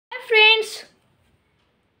friends,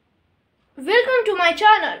 welcome to my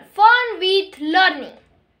channel Fun with Learning.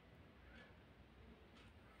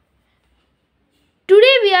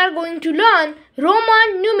 Today we are going to learn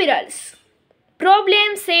Roman numerals.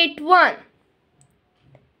 Problem set 1.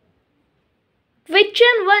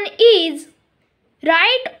 Question 1 is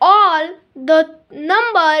write all the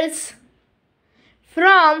numbers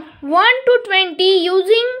from 1 to 20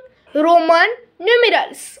 using Roman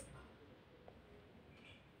numerals.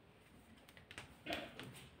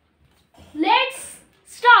 Let's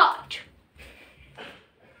start.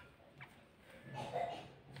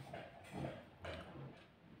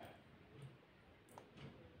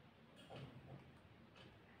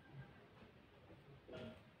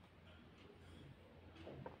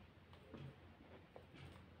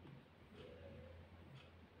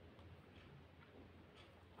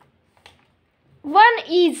 One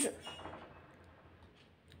is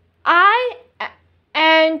I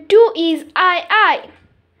and 2 is I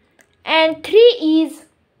and 3 is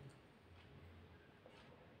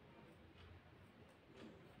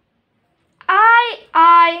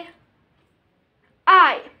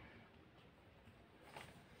I.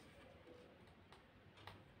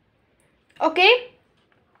 Okay.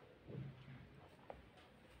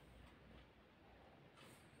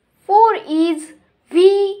 4 is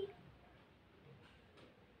V.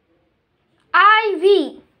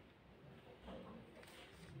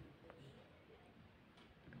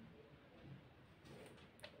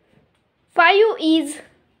 5 is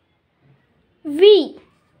V.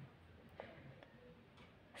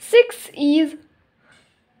 6 is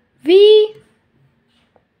V.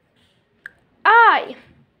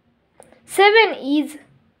 7 is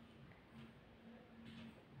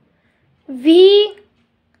V.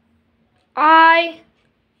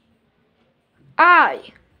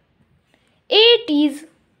 8 is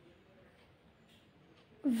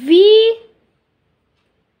V.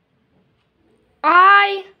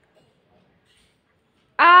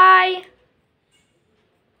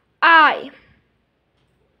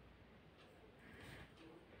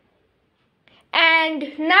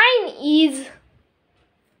 And 9 is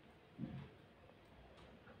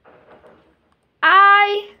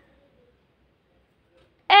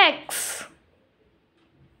X.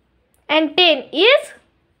 And 10 is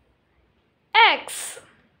X.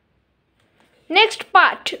 Next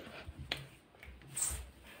part.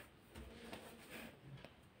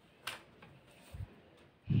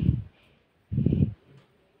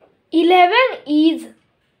 Eleven is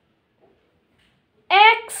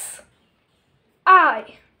X.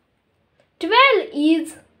 12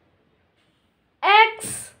 is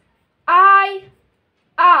X.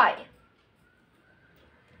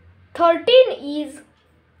 13 is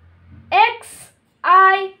X.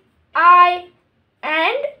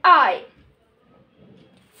 And I.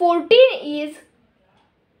 14 is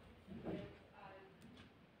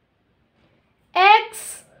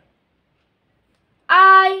X.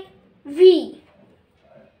 V.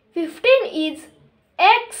 15 is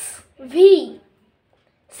X. V.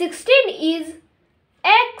 16 is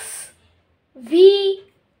X. V.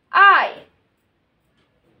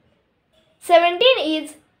 17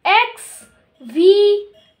 is X. V.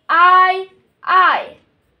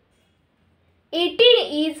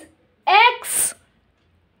 18 is X.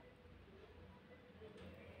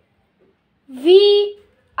 V.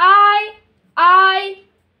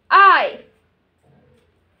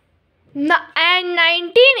 And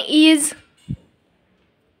 19 is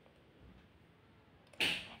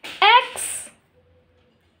X.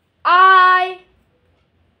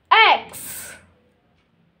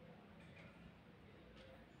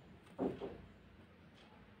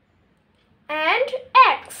 And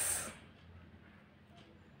X.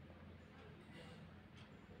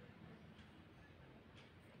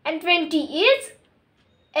 And 20 is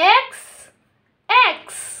X.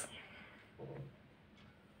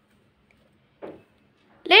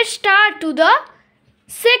 Let's start to the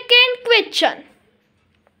second question.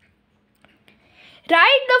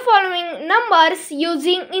 Write the following numbers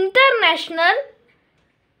using international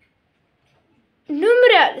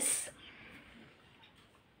numerals.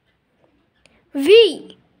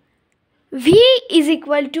 V is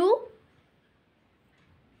equal to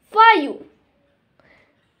 5.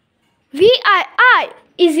 VII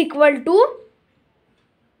is equal to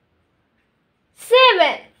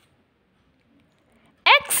 7.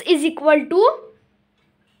 X is equal to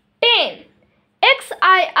 10.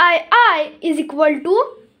 XII is equal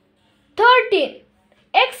to 13.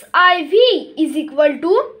 XIV is equal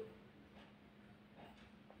to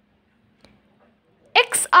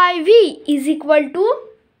XIV is equal to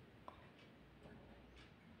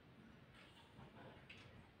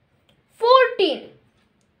 15.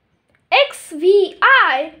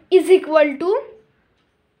 XVI is equal to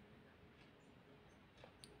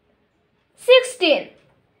 16.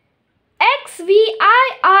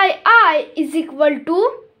 XVIII is equal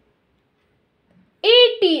to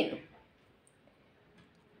 18.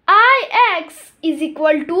 IX is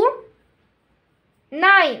equal to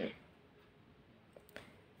 9.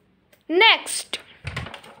 Next,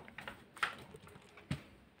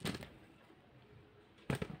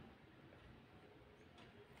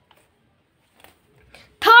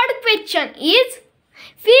 third question is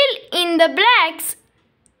fill in the blanks.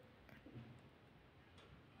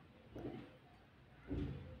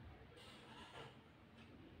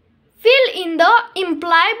 Fill in the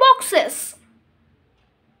imply boxes.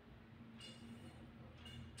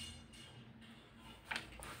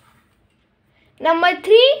 Number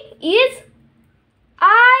 3 is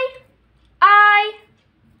I.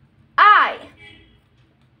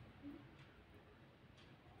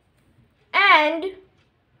 And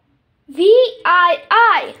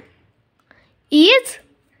VII is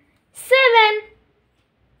 7.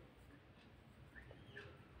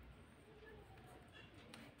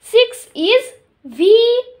 6 is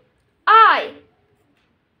VI.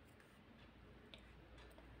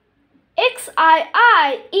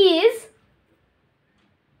 XII is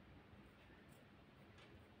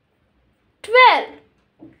 12.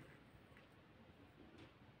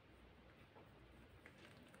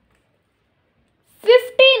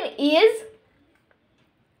 15 is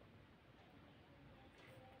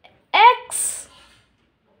XV.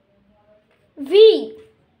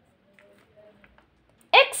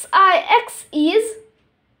 XIX is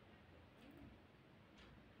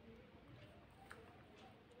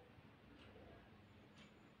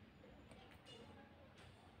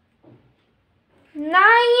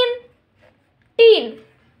 19.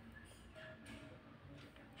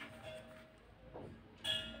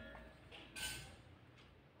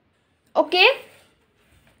 Okay.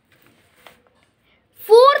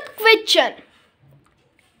 Fourth question.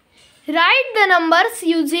 Write the numbers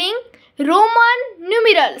using Roman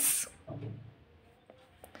numerals.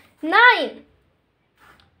 9.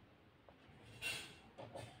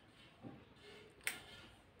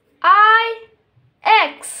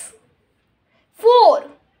 IX. 4.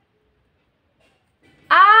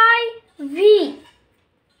 IV.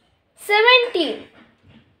 17.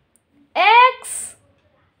 XV.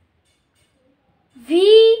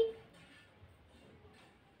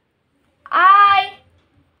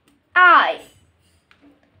 I.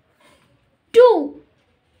 2.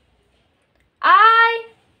 I.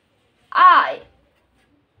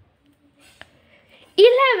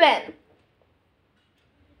 11.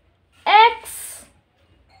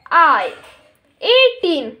 XI.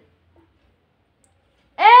 18.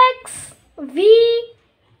 XVII.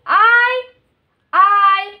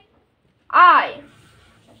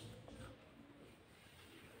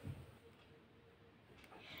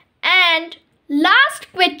 And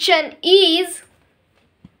last question is,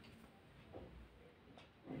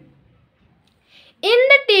 in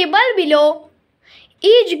the table below,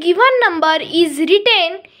 each given number is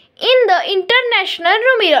written in the international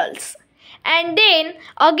numerals and then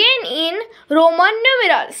again in Roman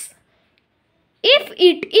numerals. If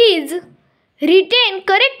it is written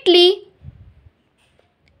correctly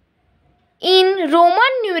in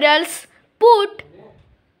Roman numerals, put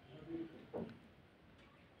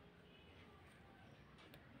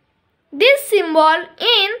this symbol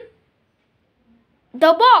in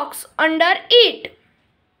the box under it.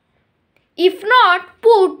 If not,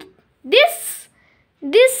 put this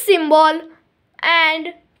symbol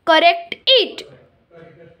and correct it.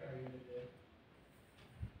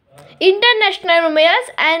 International numerals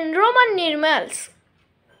and Roman numerals.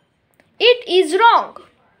 It is wrong.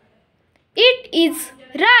 It is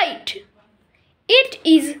right. It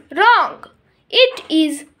is wrong. It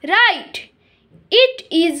is right. It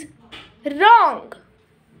is wrong.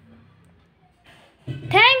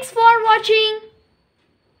 Thanks for watching.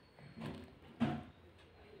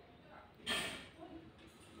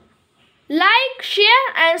 Like,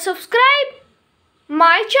 share and subscribe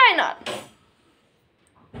my channel.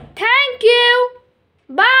 Thank you.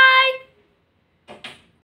 Bye.